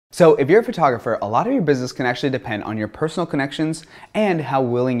So if you're a photographer, a lot of your business can actually depend on your personal connections and how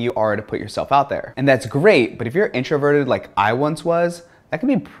willing you are to put yourself out there. And that's great, but if you're introverted like I once was, that can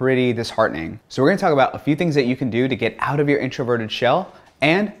be pretty disheartening. So we're gonna talk about a few things that you can do to get out of your introverted shell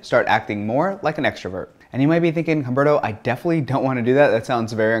and start acting more like an extrovert. And you might be thinking, Humberto, I definitely don't wanna do that. That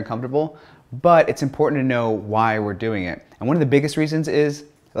sounds very uncomfortable, but it's important to know why we're doing it. And one of the biggest reasons is,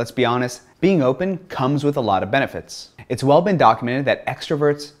 let's be honest, being open comes with a lot of benefits. It's well been documented that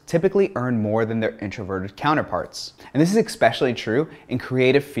extroverts typically earn more than their introverted counterparts. And this is especially true in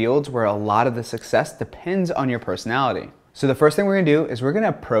creative fields where a lot of the success depends on your personality. So the first thing we're gonna do is we're gonna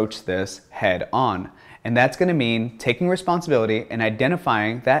approach this head on. And that's gonna mean taking responsibility and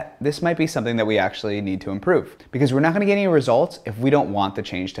identifying that this might be something that we actually need to improve. Because we're not gonna get any results if we don't want the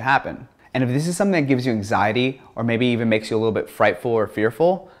change to happen. And if this is something that gives you anxiety or maybe even makes you a little bit frightful or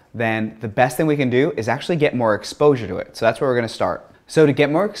fearful, then the best thing we can do is actually get more exposure to it. So that's where we're gonna start. So to get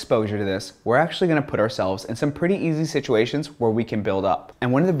more exposure to this, we're actually gonna put ourselves in some pretty easy situations where we can build up.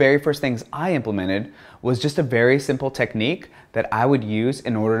 And one of the very first things I implemented was just a very simple technique that I would use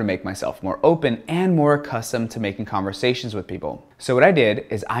in order to make myself more open and more accustomed to making conversations with people. So what I did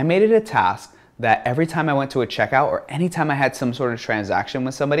is I made it a task that every time I went to a checkout or anytime I had some sort of transaction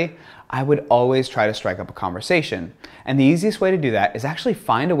with somebody, I would always try to strike up a conversation. And the easiest way to do that is actually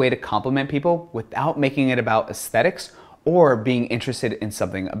find a way to compliment people without making it about aesthetics or being interested in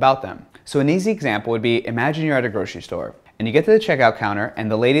something about them. So an easy example would be, imagine you're at a grocery store and you get to the checkout counter and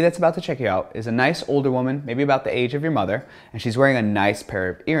the lady that's about to check you out is a nice older woman, maybe about the age of your mother, and she's wearing a nice pair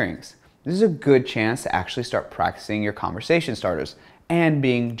of earrings. This is a good chance to actually start practicing your conversation starters and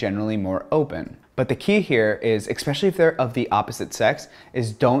being generally more open. But the key here is, especially if they're of the opposite sex,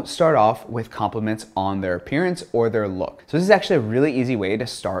 is don't start off with compliments on their appearance or their look. So this is actually a really easy way to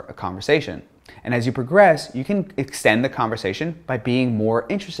start a conversation. And as you progress, you can extend the conversation by being more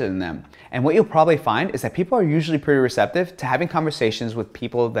interested in them. And what you'll probably find is that people are usually pretty receptive to having conversations with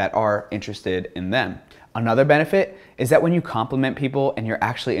people that are interested in them. Another benefit is that when you compliment people and you're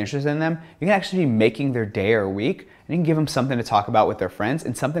actually interested in them, you can actually be making their day or week, and you can give them something to talk about with their friends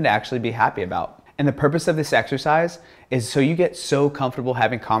and something to actually be happy about. And the purpose of this exercise is so you get so comfortable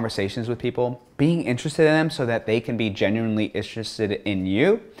having conversations with people, being interested in them so that they can be genuinely interested in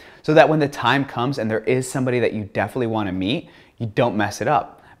you, so that when the time comes and there is somebody that you definitely want to meet, you don't mess it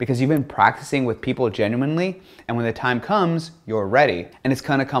up. Because you've been practicing with people genuinely, and when the time comes, you're ready. And it's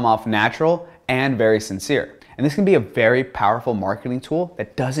gonna come off natural and very sincere. And this can be a very powerful marketing tool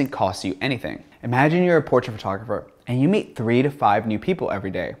that doesn't cost you anything. Imagine you're a portrait photographer and you meet 3 to 5 new people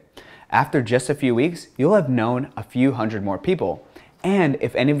every day. After just a few weeks, you'll have known a few hundred more people. And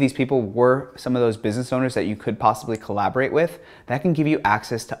if any of these people were some of those business owners that you could possibly collaborate with, that can give you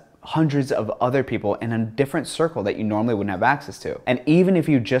access to hundreds of other people in a different circle that you normally wouldn't have access to. And even if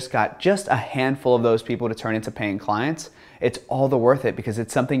you just got just a handful of those people to turn into paying clients, it's all the worth it because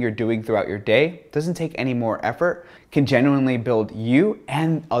it's something you're doing throughout your day, doesn't take any more effort, can genuinely build you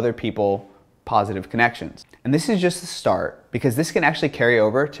and other people positive connections. And this is just the start because this can actually carry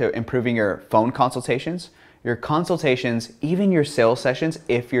over to improving your phone consultations, your consultations, even your sales sessions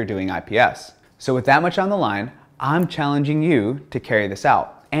if you're doing IPS. So with that much on the line, I'm challenging you to carry this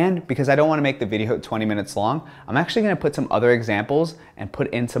out. And because I don't want to make the video 20 minutes long, I'm actually going to put some other examples and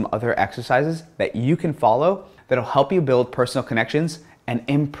put in some other exercises that you can follow that'll help you build personal connections and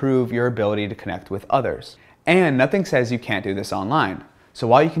improve your ability to connect with others. And nothing says you can't do this online. So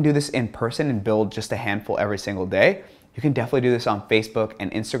while you can do this in person and build just a handful every single day, you can definitely do this on Facebook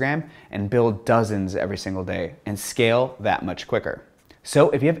and Instagram and build dozens every single day and scale that much quicker. So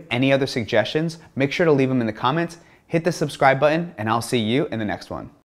if you have any other suggestions, make sure to leave them in the comments, hit the subscribe button, and I'll see you in the next one.